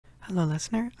Hello,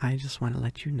 listener. I just want to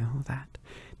let you know that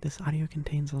this audio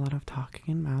contains a lot of talking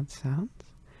and mouth sounds.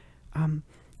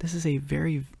 This is a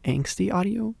very angsty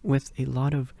audio with a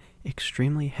lot of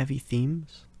extremely heavy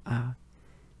themes,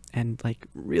 and like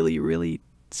really, really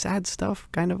sad stuff.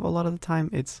 Kind of a lot of the time,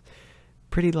 it's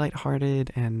pretty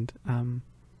lighthearted, and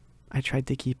I tried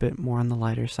to keep it more on the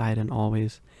lighter side, and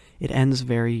always it ends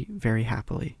very, very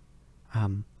happily,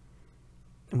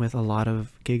 with a lot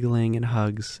of giggling and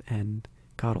hugs and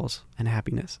cuddles and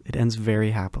happiness. It ends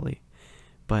very happily,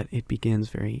 but it begins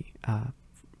very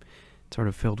sort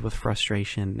of filled with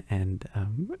frustration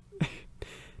and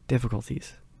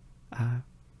difficulties.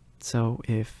 So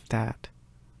if that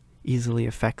easily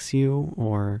affects you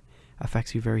or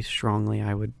affects you very strongly,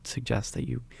 I would suggest that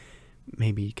you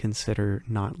maybe consider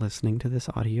not listening to this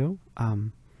audio.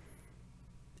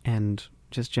 And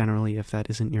just generally, if that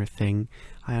isn't your thing,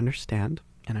 I understand,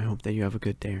 and I hope that you have a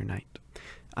good day or night.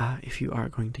 If you are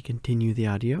going to continue the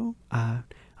audio, I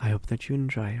hope that you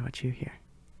enjoy what you hear.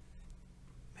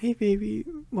 Hey baby,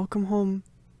 welcome home.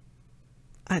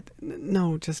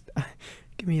 No, just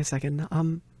give me a second.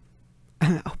 I'll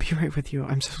be right with you.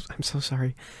 I'm so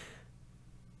sorry.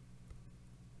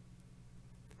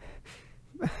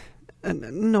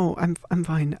 No, I'm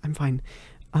fine. I'm fine.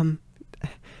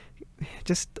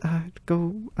 Just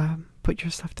go put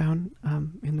your stuff down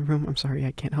in the room. I'm sorry,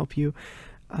 I can't help you.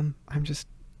 I'm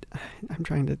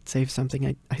trying to save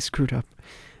something. I screwed up.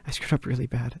 I screwed up really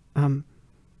bad.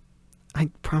 I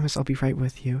promise I'll be right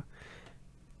with you.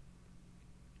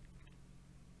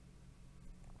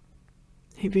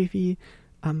 Hey baby,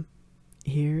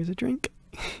 here's a drink.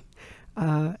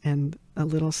 And a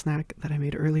little snack that I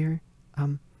made earlier.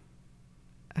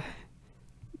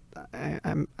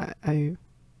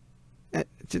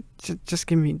 Just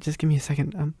give me a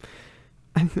second.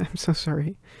 I'm so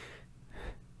sorry.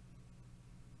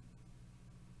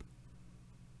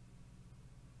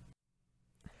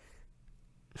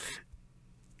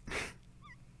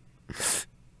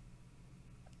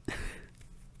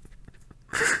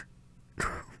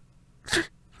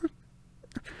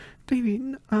 Baby,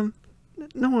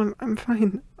 no, I'm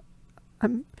fine.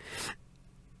 I'm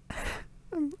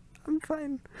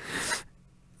fine.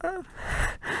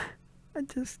 I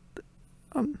just,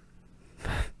 I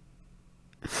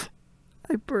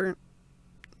burnt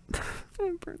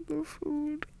the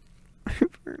food. I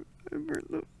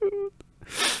burnt the food.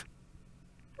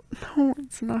 No,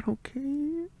 it's not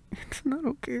okay. It's not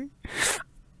okay.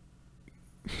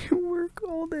 You work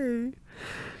all day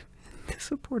to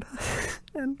support us,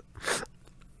 and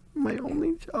my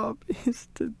only job is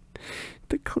to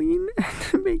clean and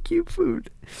to make you food.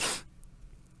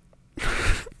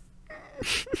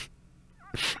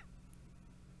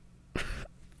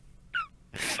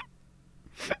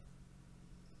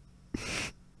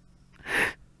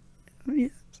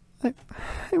 Yes, I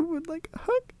would like a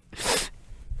hug.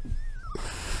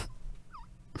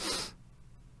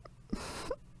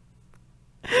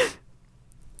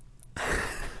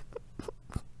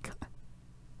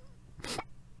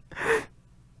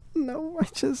 No,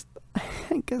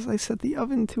 I guess I set the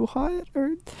oven too hot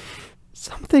or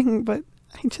something, but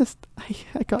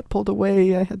I got pulled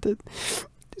away. I had to do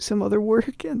some other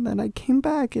work, and then I came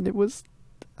back and it was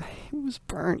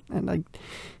burnt, and I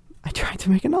tried to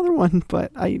make another one,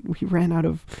 but we ran out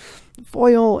of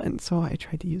foil, and so I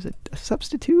tried to use a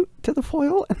substitute to the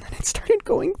foil, and then it started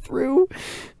going through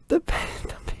the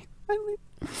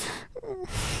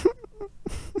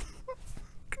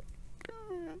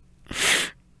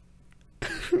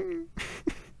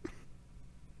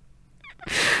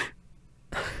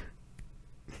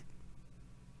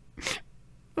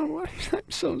Oh, I'm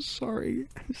so sorry.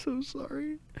 I'm so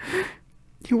sorry.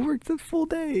 You worked the full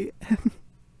day, and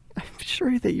I'm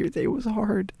sure that your day was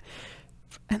hard.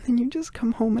 And then you just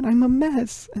come home and I'm a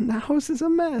mess, and the house is a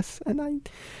mess, and I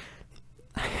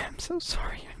am so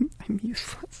sorry. I'm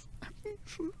useless. I'm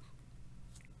useless.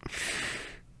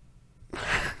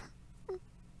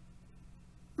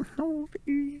 No,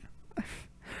 baby.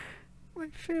 I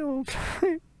failed.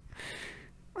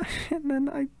 And then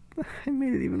I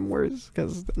made it even worse,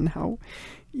 because now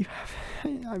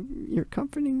you're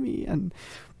comforting me, and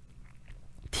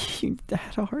you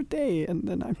had a hard day, and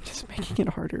then I'm just making it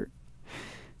harder.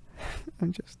 I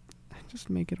just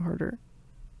make it harder.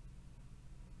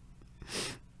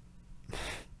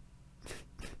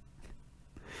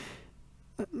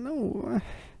 No.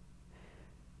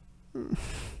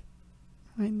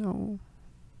 I know.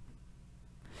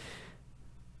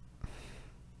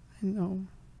 I know.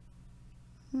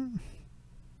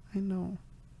 I know.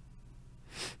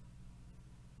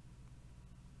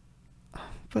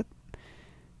 But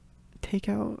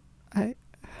takeout,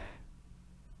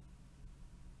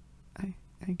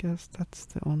 I guess that's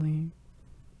the only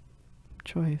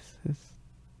choice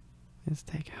is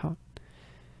take out.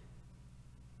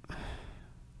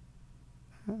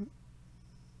 I'm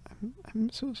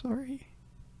so sorry.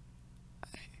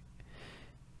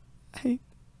 I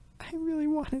really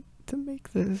wanted to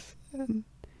make this, and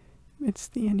it's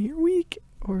the end of your week,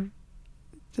 or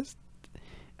just,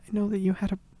 I know that you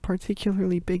had a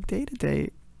particularly big day today,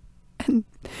 and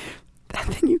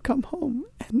then you come home,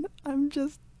 and I'm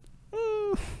just,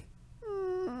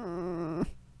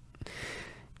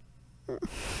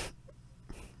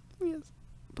 yes,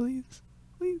 please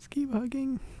keep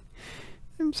hugging.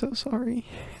 I'm so sorry.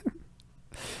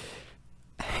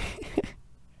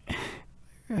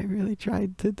 I really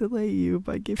tried to delay you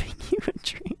by giving you a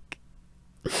drink.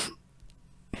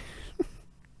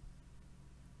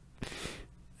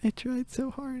 I tried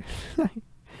so hard. I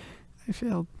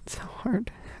failed so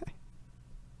hard.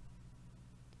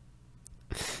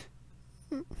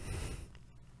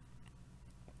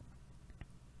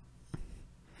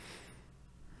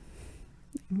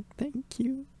 Thank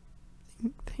you.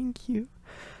 Thank you.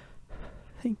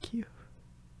 Thank you.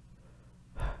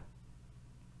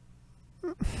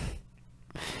 I've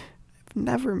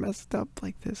never messed up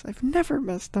like this. I've never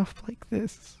messed up like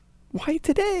this. Why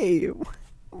today?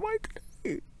 Why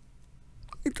today?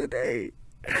 Why today?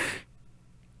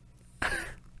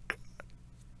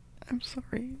 I'm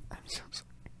sorry. I'm so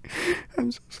sorry.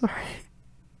 I'm so sorry.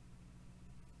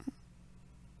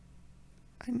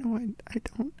 I know I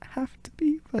don't have to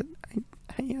be, but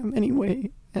I am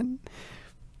anyway, and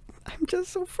I'm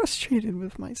just so frustrated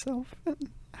with myself,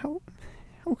 and how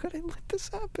could I let this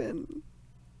happen?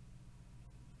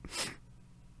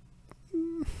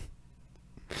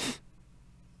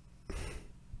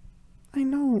 I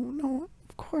know, no,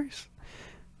 of course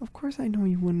I know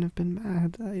you wouldn't have been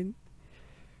mad. I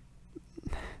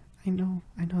know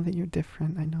that you're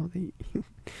different. I know that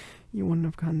you wouldn't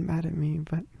have gotten mad at me,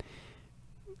 but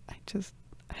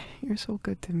you're so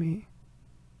good to me.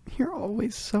 You're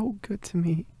always so good to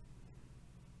me.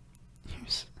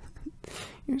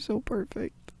 You're so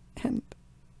perfect, and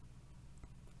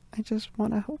I just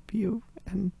want to help you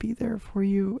and be there for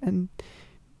you, and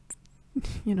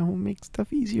make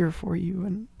stuff easier for you,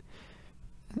 and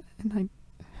I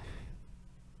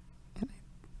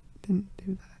didn't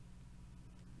do that.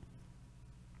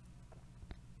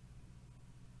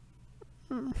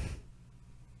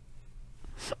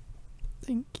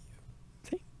 Thank you.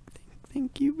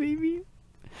 Thank you, baby.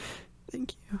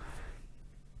 Thank you.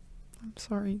 I'm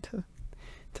sorry to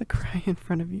cry in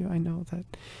front of you. I know that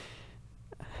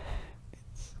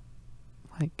it's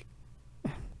like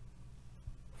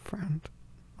frowned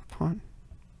upon.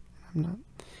 I'm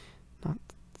not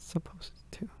supposed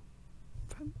to,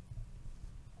 but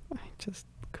I just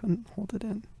couldn't hold it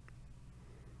in.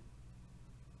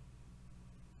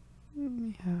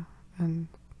 Yeah, and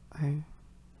I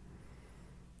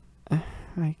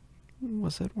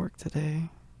was at work today.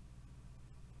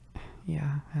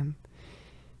 Yeah, and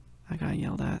I got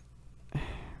yelled at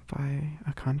by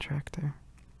a contractor.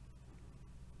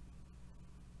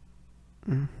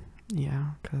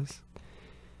 Yeah, 'cause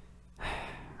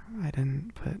I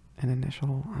didn't put an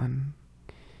initial on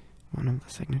one of the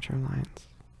signature lines,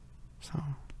 so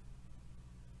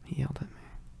he yelled at me.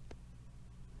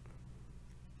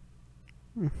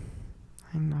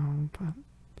 I know, but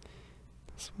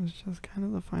this was just kind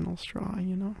of the final straw,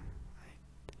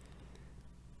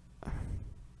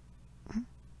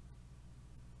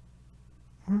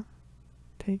 What?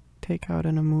 Take out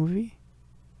in a movie?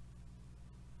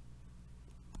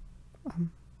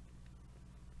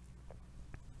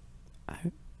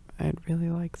 I'd really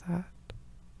like that.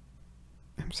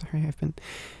 I'm sorry,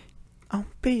 oh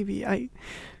baby, I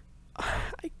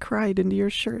cried into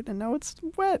your shirt and now it's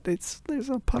wet. There's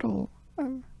a puddle.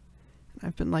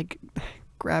 I've been like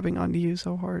grabbing onto you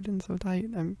so hard and so tight.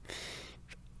 I'm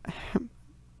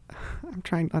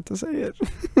trying not to say it.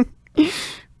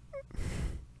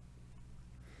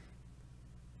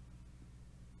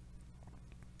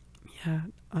 Yeah,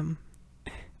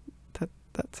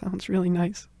 that sounds really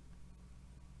nice.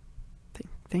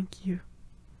 Thank you.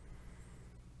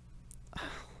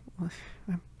 I'm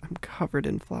covered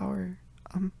in flour.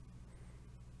 Do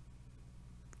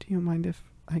you mind if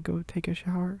I go take a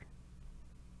shower?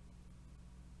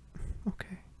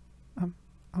 Okay.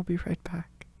 I'll be right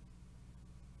back.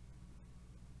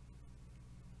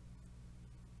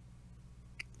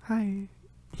 Hi.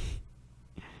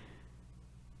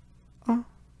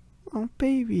 Oh,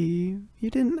 baby, you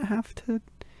didn't have to.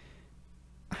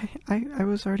 I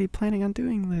was already planning on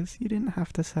doing this. You didn't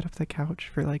have to set up the couch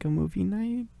for like a movie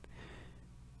night.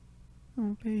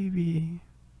 Oh, baby.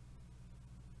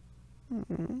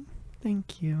 Oh,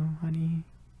 thank you, honey.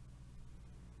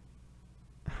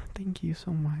 Thank you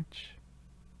so much.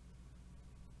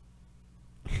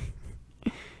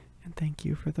 And thank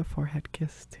you for the forehead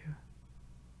kiss, too.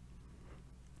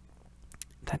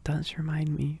 That does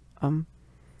remind me,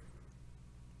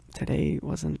 today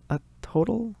wasn't a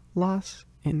total loss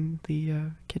in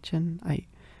the kitchen. I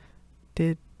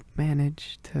did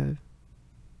manage to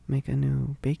make a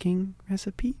new baking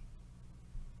recipe.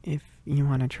 If you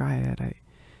want to try it,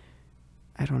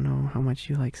 I don't know how much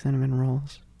you like cinnamon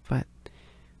rolls, but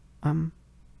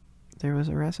there was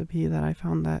a recipe that I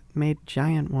found that made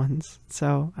giant ones,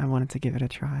 so I wanted to give it a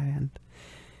try and,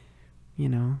 you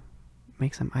know,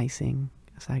 make some icing.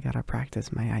 So I gotta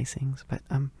practice my icings, but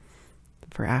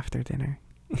for after dinner.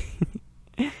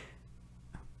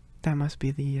 That must be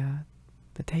the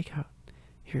takeout.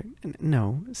 Here,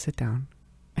 no, sit down.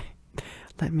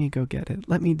 Let me go get it.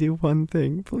 Let me do one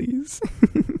thing, please.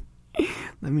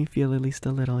 Let me feel at least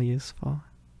a little useful.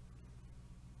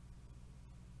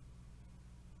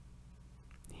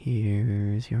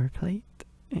 Here's your plate,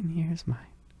 and here's mine.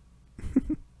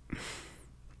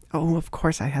 Oh, of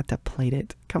course I had to plate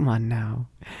it. Come on now.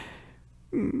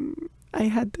 I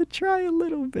had to try a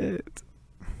little bit.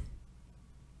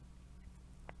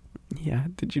 Yeah,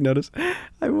 did you notice?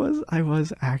 I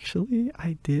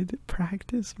did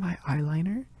practice my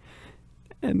eyeliner.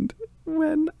 And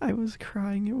when I was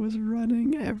crying, it was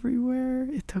running everywhere.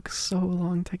 It took so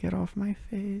long to get off my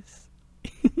face.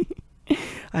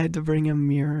 I had to bring a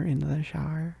mirror into the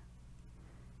shower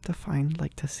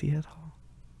to see it all.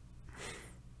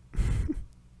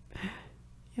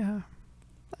 Yeah.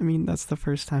 I mean, that's the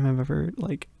first time I've ever,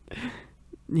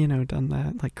 done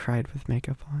that, cried with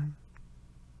makeup on.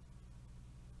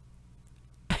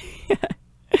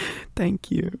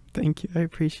 Thank you. I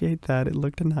appreciate that. It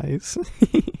looked nice.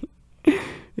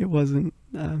 It wasn't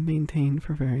maintained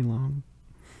for very long.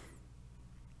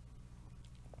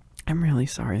 I'm really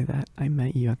sorry that I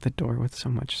met you at the door with so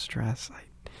much stress.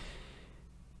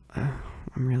 I'm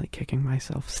really kicking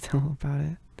myself still about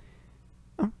it.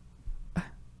 Oh,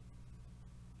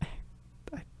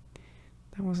 that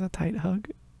was a tight hug.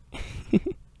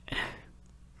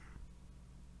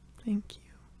 Thank you.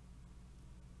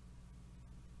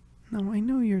 No, I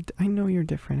know you're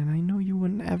different, and I know you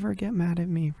wouldn't ever get mad at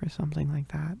me for something like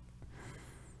that.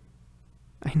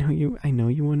 I know you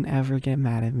wouldn't ever get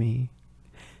mad at me.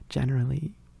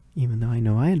 Generally, even though I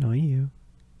know you.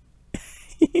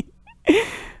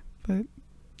 But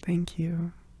thank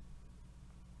you.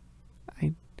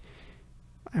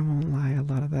 I won't lie, a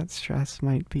lot of that stress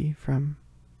might be from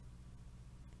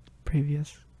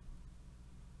previous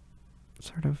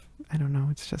sort of, I don't know,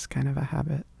 it's just kind of a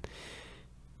habit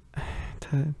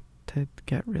to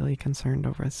get really concerned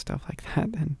over stuff like that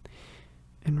and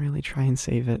really try and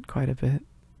save it quite a bit.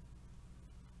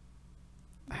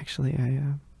 Actually,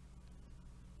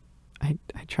 I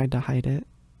tried to hide it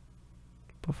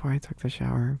before I took the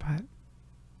shower, but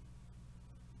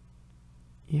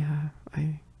yeah,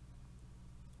 I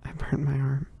burnt my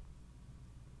arm.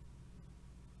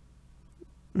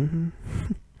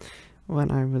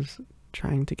 When I was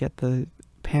trying to get the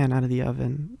pan out of the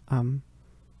oven,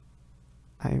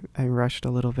 I rushed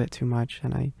a little bit too much,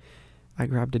 and I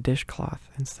grabbed a dishcloth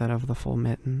instead of the full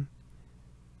mitten.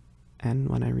 And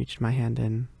when I reached my hand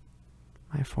in,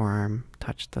 my forearm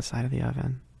touched the side of the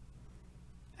oven.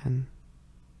 And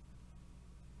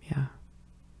yeah.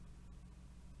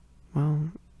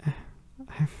 Well,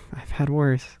 I've had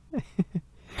worse.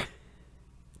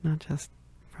 Not just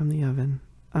from the oven.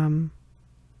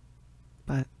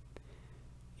 But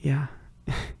yeah.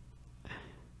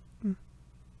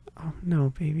 Oh no,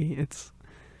 baby,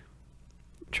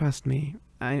 trust me,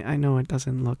 I know it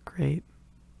doesn't look great,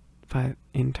 but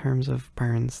in terms of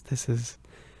burns, this is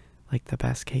like the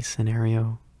best case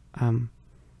scenario.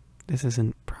 This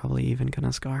isn't probably even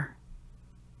gonna scar.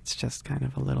 It's just kind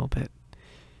of a little bit,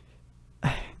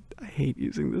 I hate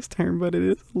using this term, but it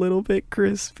is a little bit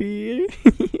crispy.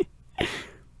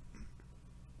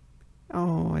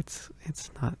 Oh, it's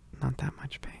not that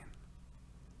much pain.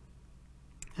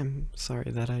 I'm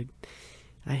sorry that I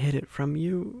hid it from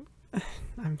you.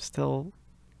 I'm still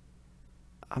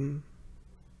I'm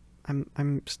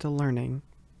still learning,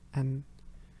 and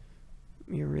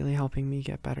you're really helping me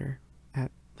get better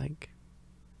at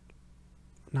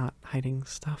not hiding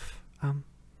stuff.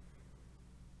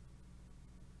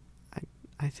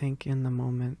 I think in the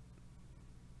moment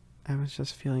I was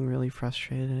just feeling really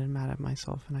frustrated and mad at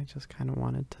myself, and I just kind of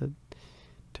wanted to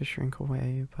shrink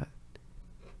away, but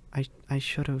I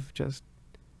should have just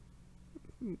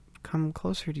come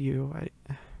closer to you.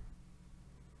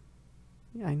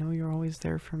 I know you're always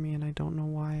there for me, and I don't know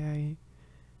why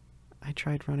I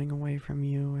tried running away from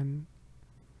you and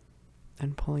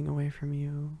pulling away from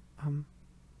you.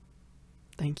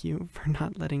 Thank you for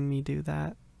not letting me do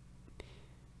that.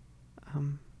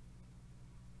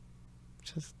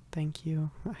 Just thank you.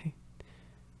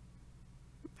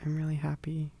 I'm really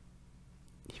happy,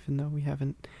 even though we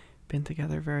haven't been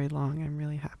together very long. I'm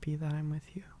really happy that I'm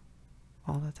with you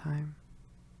all the time.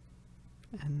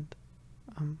 And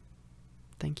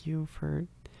thank you for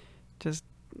just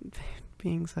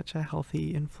being such a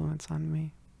healthy influence on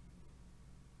me.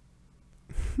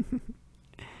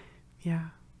 Yeah.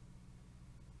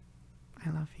 I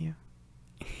love you.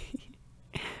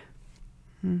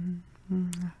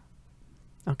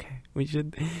 Okay, we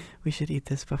should eat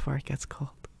this before it gets cold.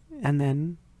 And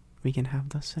then we can have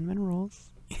those cinnamon rolls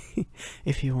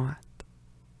if you want.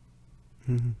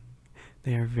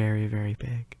 They are very, very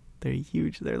big. They're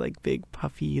huge. They're like big,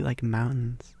 puffy, like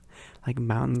mountains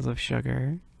of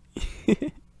sugar.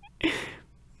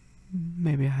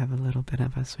 Maybe I have a little bit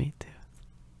of a sweet tooth.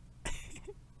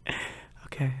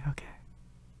 Okay, okay.